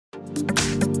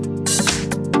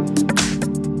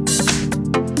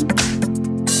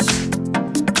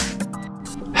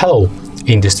Hello!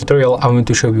 In this tutorial I'm going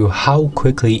to show you how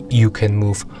quickly you can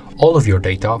move all of your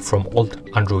data from old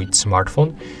Android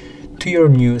smartphone to your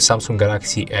new Samsung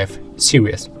Galaxy F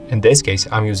series. In this case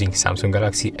I'm using Samsung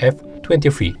Galaxy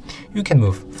F23. You can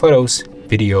move photos,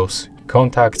 videos,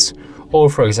 contacts, or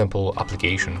for example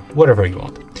application, whatever you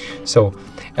want. So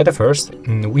at the first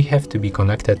we have to be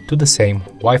connected to the same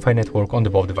Wi-Fi network on the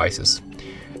both devices.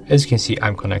 As you can see,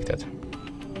 I'm connected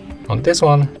on this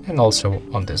one and also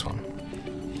on this one.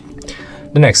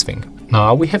 The next thing,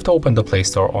 now we have to open the Play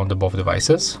Store on the both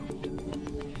devices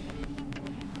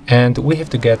and we have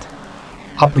to get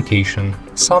application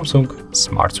Samsung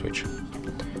Smart Switch,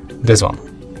 this one.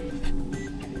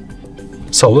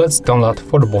 So let's download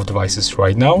for the both devices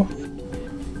right now.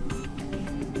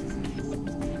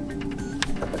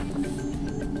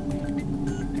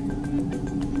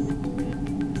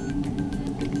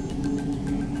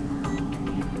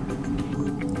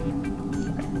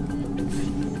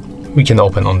 We can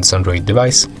open on this Android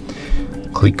device,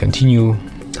 click continue,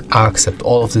 accept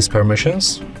all of these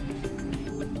permissions,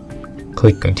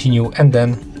 click continue, and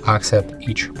then accept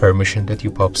each permission that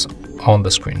you pops on the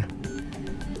screen.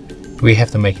 We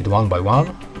have to make it one by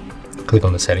one. Click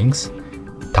on the settings,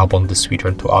 tap on the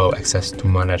switcher to allow access to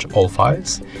manage all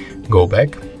files, go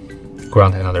back,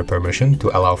 grant another permission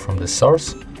to allow from the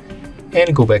source,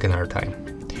 and go back another time.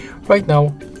 Right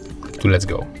now, click to let's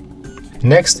go.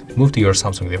 Next, move to your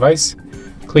Samsung device,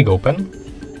 click open,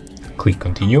 click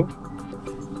continue,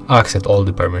 accept all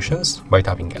the permissions by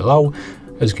tapping allow.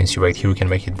 As you can see right here, you can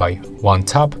make it by one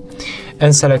tap,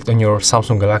 and select on your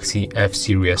Samsung Galaxy F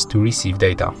series to receive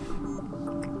data.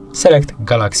 Select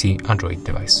Galaxy Android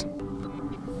device.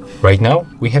 Right now,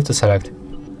 we have to select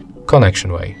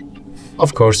connection way.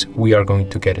 Of course, we are going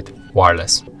to get it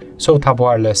wireless, so tap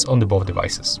wireless on the both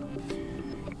devices.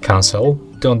 Cancel,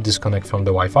 don't disconnect from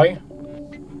the Wi-Fi.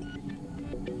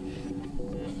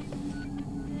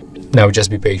 Now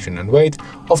just be patient and wait.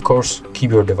 Of course,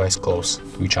 keep your device close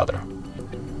to each other.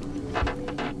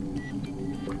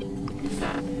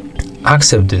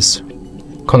 Accept this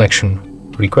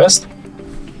connection request.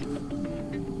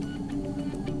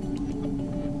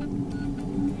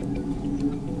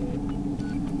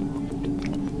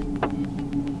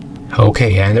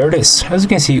 Okay, and there it is. As you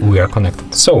can see, we are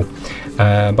connected. So,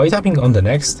 by tapping on the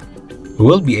next, we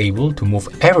will be able to move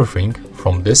everything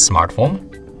from this smartphone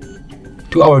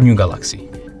to our new Galaxy.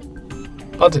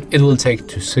 But it will take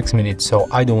 6 minutes, so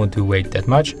I don't want to wait that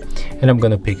much, and I'm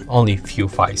gonna pick only few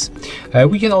files.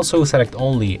 We can also select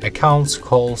only accounts,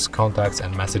 calls, contacts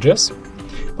and messages,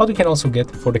 but we can also get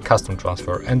for the custom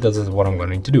transfer, and this is what I'm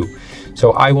going to do.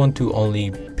 So I want to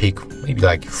only pick maybe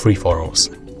like 3 photos,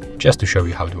 just to show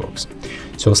you how it works.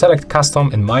 So select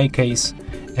custom in my case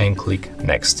and click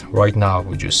next. Right now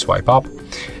we just swipe up,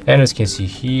 and as you can see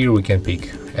here, we can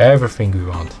pick everything we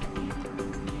want.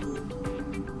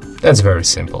 That's very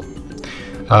simple.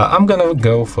 I'm gonna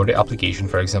go for the application,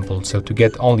 for example. So to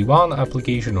get only one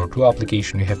application or 2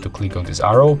 applications, you have to click on this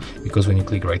arrow, because when you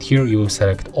click right here, you will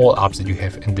select all apps that you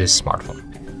have in this smartphone.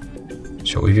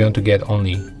 So if you want to get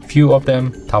only few of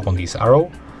them, tap on this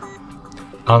arrow,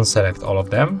 unselect all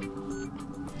of them.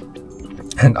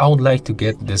 And I would like to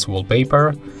get this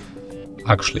wallpaper,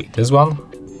 actually this one,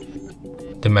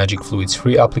 the Magic Fluids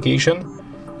free application.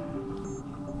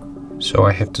 So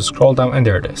I have to scroll down, and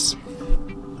there it is.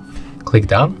 Click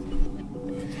done.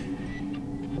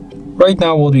 Right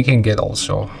now what we can get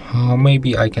also,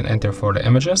 maybe I can enter for the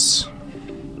images.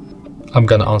 I'm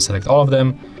gonna unselect all of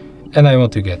them, and I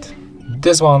want to get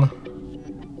this one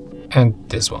and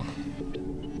this one.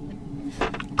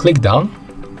 Click done.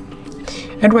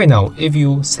 And right now, if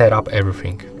you set up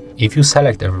everything, if you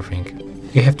select everything,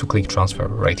 you have to click transfer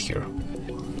right here.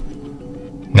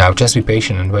 Now just be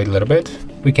patient and wait a little bit.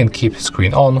 We can keep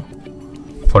screen on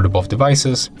for the both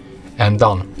devices, and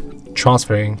done.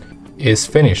 Transferring is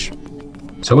finished.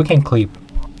 So we can click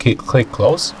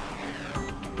close.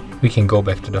 We can go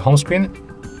back to the home screen,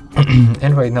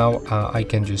 and right now I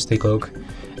can just take a look,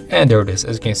 and there it is.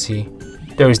 As you can see,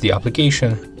 there is the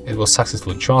application. It was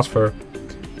successfully transferred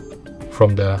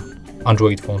from the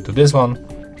Android phone to this one,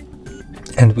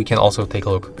 and we can also take a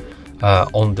look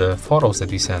on the photos that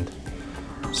we sent.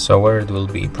 So where it will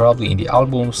be, probably in the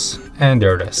albums, and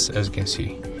there it is. As you can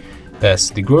see, that's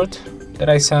the grid that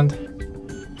I sent,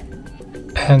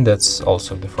 and that's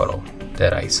also the photo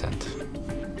that I sent,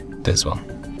 this one.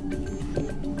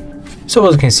 So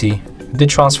as you can see, the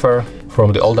transfer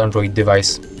from the old Android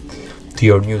device to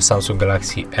your new Samsung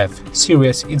Galaxy F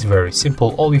series, it's very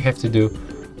simple. All you have to do,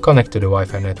 connect to the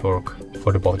Wi-Fi network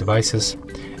for the both devices,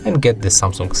 and get the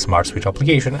Samsung Smart Switch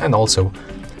application, and also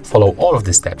follow all of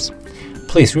the steps.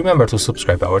 Please remember to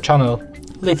subscribe to our channel,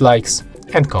 leave likes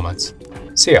and comments.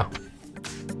 See ya!